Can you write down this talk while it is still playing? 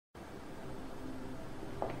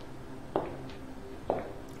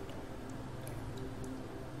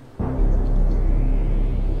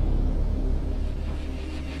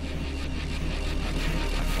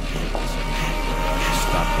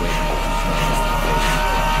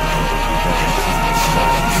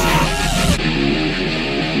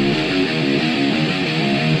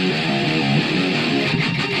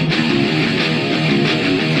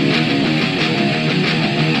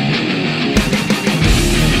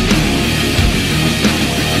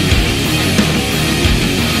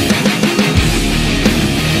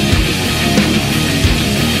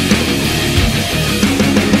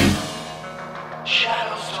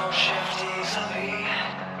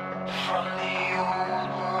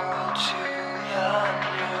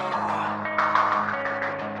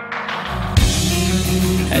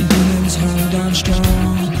charged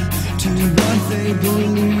on to what they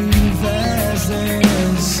believe as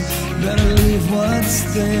theirs. Better leave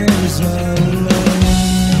what's theirs alone.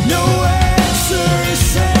 No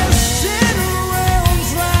exorcist in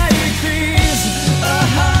realms like these, a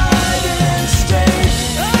hiding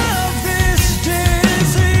state of this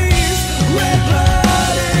disease.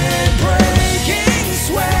 Red-blooded breaking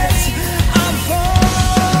sweat, I'm falling.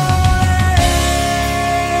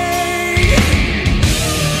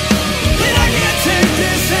 And I can't take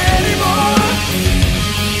this anymore.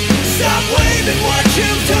 Stop waving what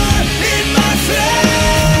you've done in my face.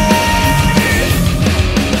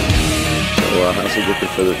 Well, how's it looking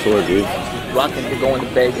for the tour, dude? Rockin', we're going to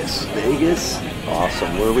Vegas. Vegas?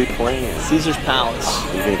 Awesome. Where are we playing? Caesar's Palace.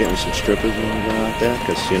 You gonna get me some strippers and anything like that?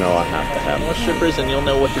 Because, you know, I have to have More strippers and you'll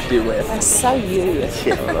know what to do with. That's so you.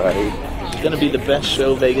 Yeah, right. It's gonna be the best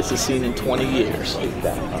show Vegas has seen in 20 years.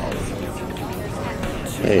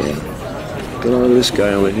 Hey, get on to this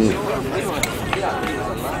guy over here.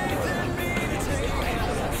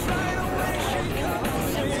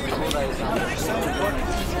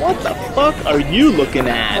 What the fuck are you looking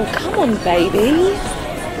at? Oh, come on, baby.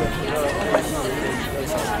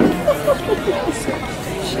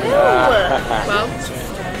 Well,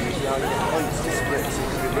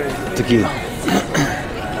 Tequila.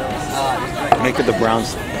 Make it the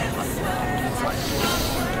Browns.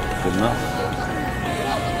 Good enough.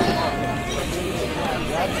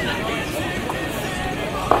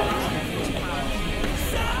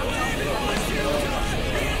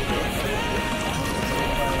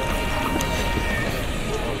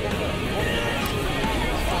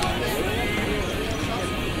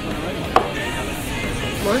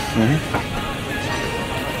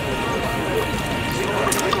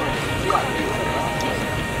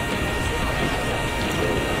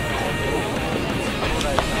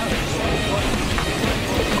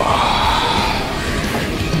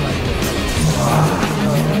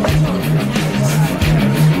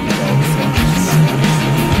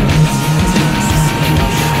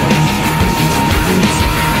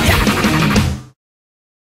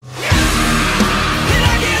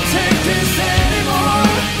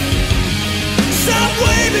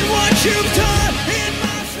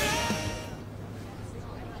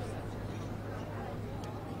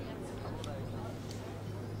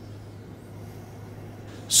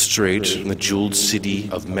 Straight from the jeweled city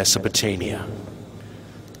of Mesopotamia,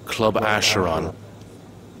 Club Acheron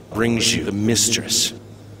brings you the mistress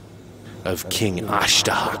of King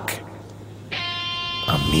Ashtahak,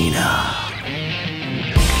 Amina.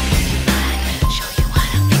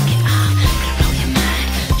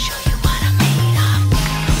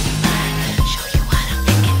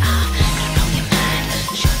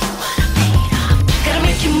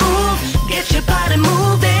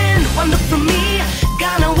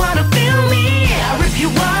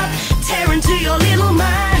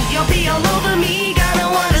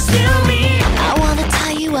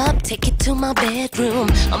 Take you to my bedroom,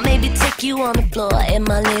 or maybe take you on the floor in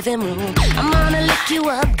my living room. I'm gonna lick you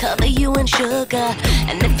up, cover you in sugar,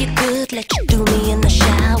 and if you're good, let you do me in the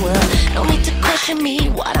shower. No need to question me,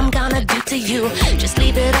 what I'm gonna do to you. Just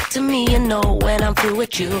leave it up to me, you know when I'm through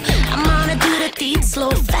with you. I'm gonna do the deep,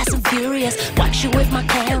 slow, fast and furious. Watch you with my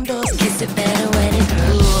candles, kiss it better when it's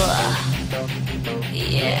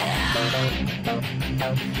yeah.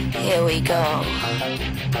 Here we go.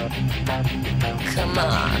 Come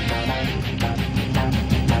on.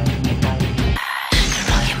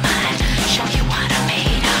 Control your mind, show you what I'm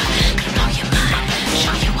made of. Control your mind,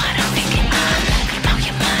 show you what I'm thinking of. Control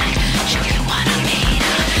your mind, show you what I'm made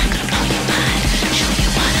of. Control your mind, show you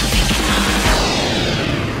what I'm thinking of.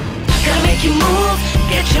 Gotta make you move,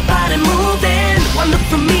 get your body moving. One look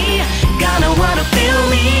from me, gonna wanna feel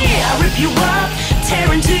me. I'll rip you up,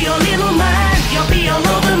 tear into your little mind. You'll be all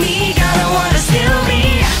over me, gonna wanna steal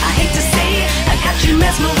me. I hate to say it, I got you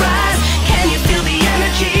mesmerized. Can you feel the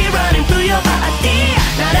energy running through your body?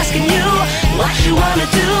 Not asking you what you wanna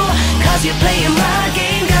do, cause you're playing my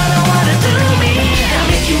game, gonna wanna do me. I'll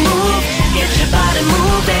make you move, get your body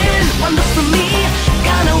moving. One look from me,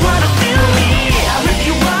 gonna wanna